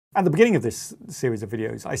At the beginning of this series of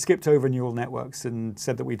videos, I skipped over neural networks and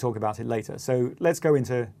said that we'd talk about it later. So let's go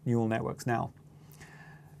into neural networks now.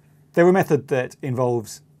 They're a method that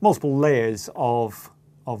involves multiple layers of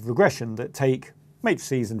regression that take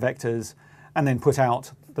matrices and vectors and then put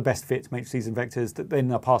out the best fit matrices and vectors that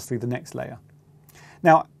then are passed through the next layer.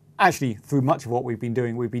 Now, actually, through much of what we've been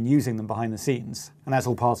doing, we've been using them behind the scenes, and that's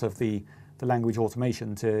all part of the language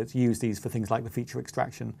automation to use these for things like the feature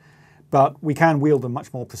extraction. But we can wield them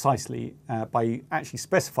much more precisely by actually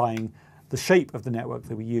specifying the shape of the network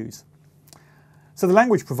that we use. So the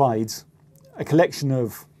language provides a collection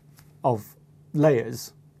of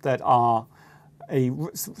layers that are a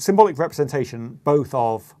symbolic representation both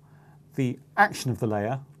of the action of the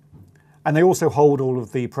layer, and they also hold all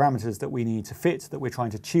of the parameters that we need to fit, that we're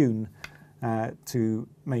trying to tune to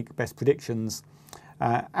make best predictions,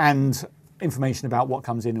 and information about what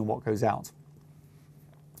comes in and what goes out.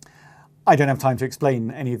 I don't have time to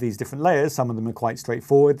explain any of these different layers. Some of them are quite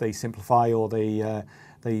straightforward. They simplify, or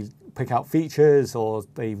they pick out features, or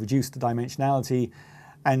they reduce the dimensionality.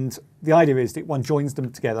 And the idea is that one joins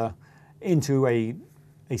them together into a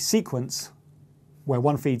sequence where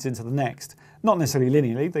one feeds into the next. Not necessarily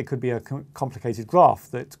linearly. They could be a complicated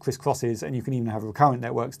graph that crisscrosses, and you can even have recurrent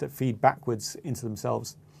networks that feed backwards into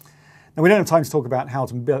themselves. Now, we don't have time to talk about how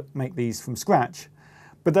to make these from scratch,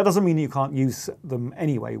 but that doesn't mean you can't use them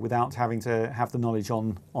anyway without having to have the knowledge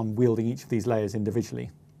on wielding each of these layers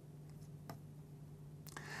individually.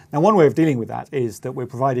 Now, one way of dealing with that is that we're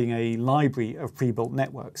providing a library of pre-built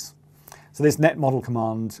networks. So this net model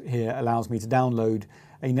command here allows me to download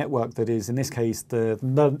a network that is, in this case, the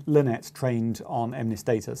LeNet trained on MNIST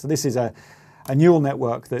data. So this is a neural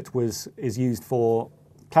network that is used for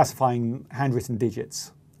classifying handwritten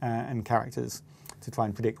digits and characters to try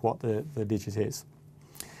and predict what the digit is.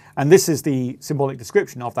 And this is the symbolic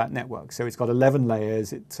description of that network. So it's got 11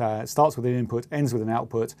 layers. It starts with an input, ends with an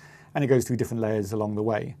output, and it goes through different layers along the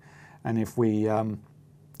way. And if we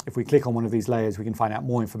click on one of these layers, we can find out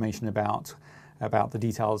more information about the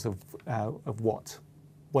details of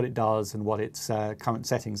what it does and what its current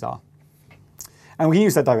settings are. And we can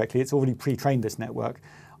use that directly. It's already pre-trained this network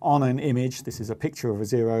on an image. This is a picture of a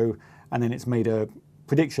 0, and then it's made a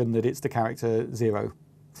prediction that it's the character 0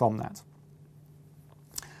 from that.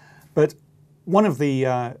 But one of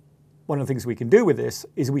the things we can do with this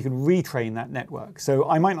is we can retrain that network. So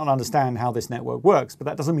I might not understand how this network works, but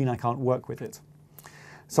that doesn't mean I can't work with it.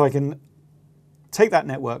 So I can take that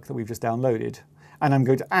network that we've just downloaded, and I'm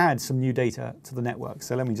going to add some new data to the network.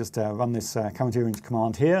 So let me just run this counter-image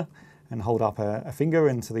command here and hold up a finger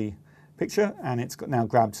into the picture, and it's now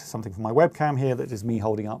grabbed something from my webcam here that is me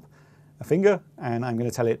holding up a finger, and I'm going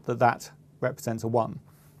to tell it that that represents a 1.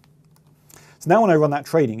 So now when I run that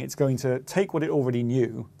training, it's going to take what it already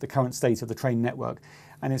knew, the current state of the trained network,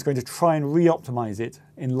 and it's going to try and re-optimize it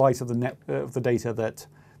in light of the data that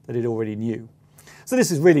it already knew. So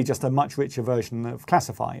this is really just a much richer version of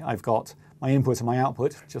classify. I've got my input and my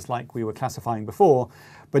output, just like we were classifying before,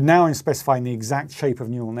 but now I'm specifying the exact shape of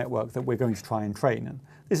neural network that we're going to try and train. And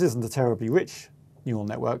this isn't a terribly rich neural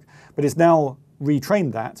network, but it's now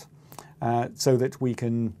retrained that so that we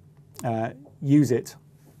can use it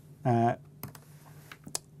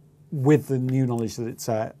with the new knowledge that it's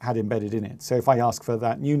had embedded in it. So if I ask for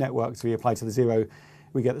that new network to be applied to the 0,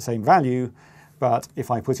 we get the same value. But if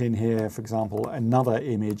I put in here, for example, another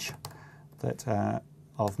image that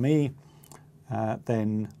of me,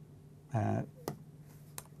 then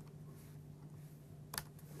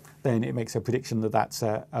it makes a prediction that that's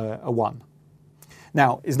a 1.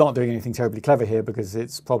 Now, it's not doing anything terribly clever here because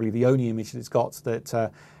it's probably the only image that it's got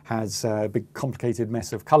that has a big complicated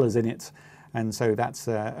mess of colors in it. And so that's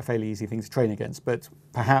a fairly easy thing to train against. But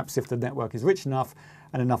perhaps if the network is rich enough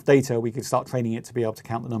and enough data, we could start training it to be able to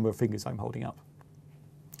count the number of fingers I'm holding up.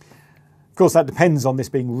 Of course, that depends on this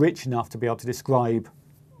being rich enough to be able to describe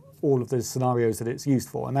all of the scenarios that it's used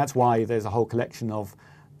for. And that's why there's a whole collection of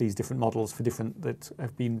these different models for that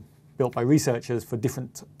have been built by researchers for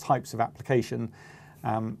different types of application,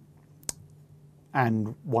 and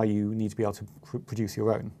why you need to be able to produce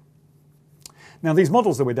your own. Now, these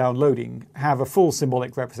models that we're downloading have a full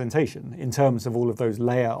symbolic representation in terms of all of those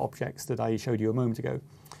layer objects that I showed you a moment ago.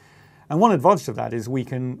 And one advantage of that is we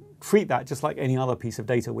can treat that just like any other piece of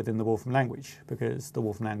data within the Wolfram language, because the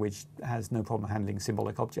Wolfram language has no problem handling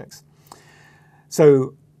symbolic objects.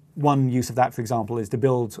 So one use of that, for example, is to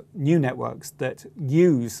build new networks that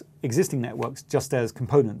use existing networks just as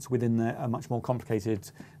components within a much more complicated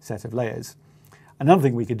set of layers. Another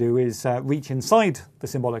thing we could do is reach inside the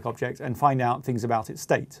symbolic object and find out things about its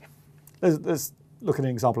state. Let's look at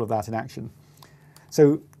an example of that in action.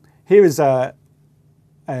 So here is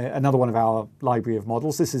another one of our library of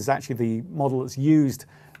models. This is actually the model that's used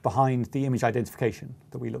behind the image identification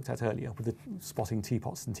that we looked at earlier, with the spotting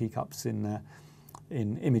teapots and teacups in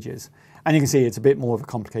images. And you can see it's a bit more of a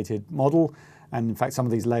complicated model. And in fact, some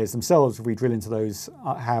of these layers themselves, if we drill into those,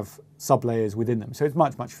 have sub-layers within them. So it's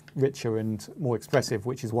much, much richer and more expressive,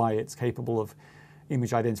 which is why it's capable of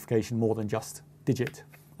image identification more than just digit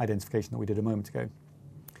identification that we did a moment ago.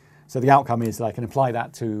 So the outcome is that I can apply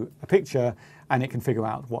that to a picture, and it can figure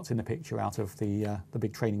out what's in the picture out of the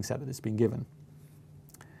big training set that it's been given.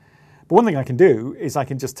 But one thing I can do is I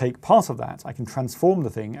can just take part of that, I can transform the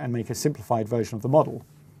thing and make a simplified version of the model.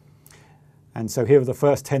 And so here are the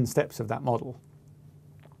first 10 steps of that model.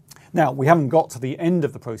 Now, we haven't got to the end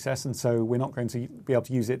of the process, and so we're not going to be able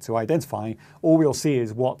to use it to identify. All we'll see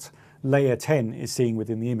is what layer 10 is seeing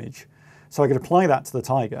within the image. So I can apply that to the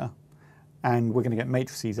tiger, and we're going to get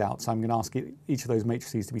matrices out. So I'm going to ask each of those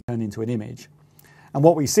matrices to be turned into an image. And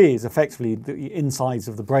what we see is effectively the insides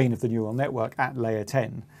of the brain of the neural network at layer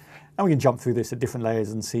 10. And we can jump through this at different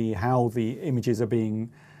layers and see how the images are being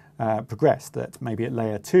progressed. That maybe at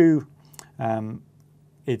layer 2,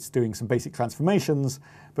 it's doing some basic transformations,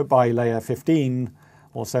 but by layer 15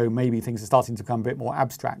 or so, maybe things are starting to become a bit more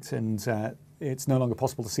abstract, and it's no longer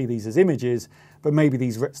possible to see these as images, but maybe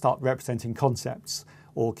these start representing concepts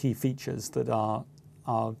or key features that are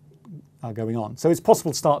going on. So it's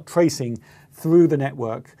possible to start tracing through the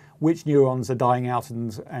network which neurons are dying out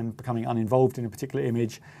and becoming uninvolved in a particular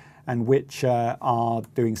image, and which are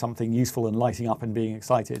doing something useful and lighting up and being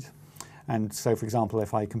excited. And so, for example,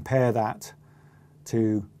 if I compare that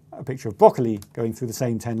to a picture of broccoli going through the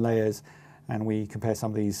same 10 layers, and we compare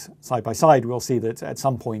some of these side by side, we'll see that at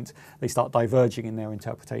some point they start diverging in their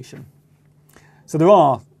interpretation. So there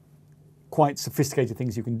are quite sophisticated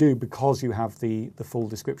things you can do because you have the full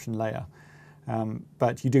description layer.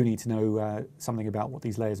 But you do need to know something about what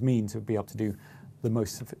these layers mean to be able to do the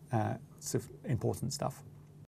most important stuff.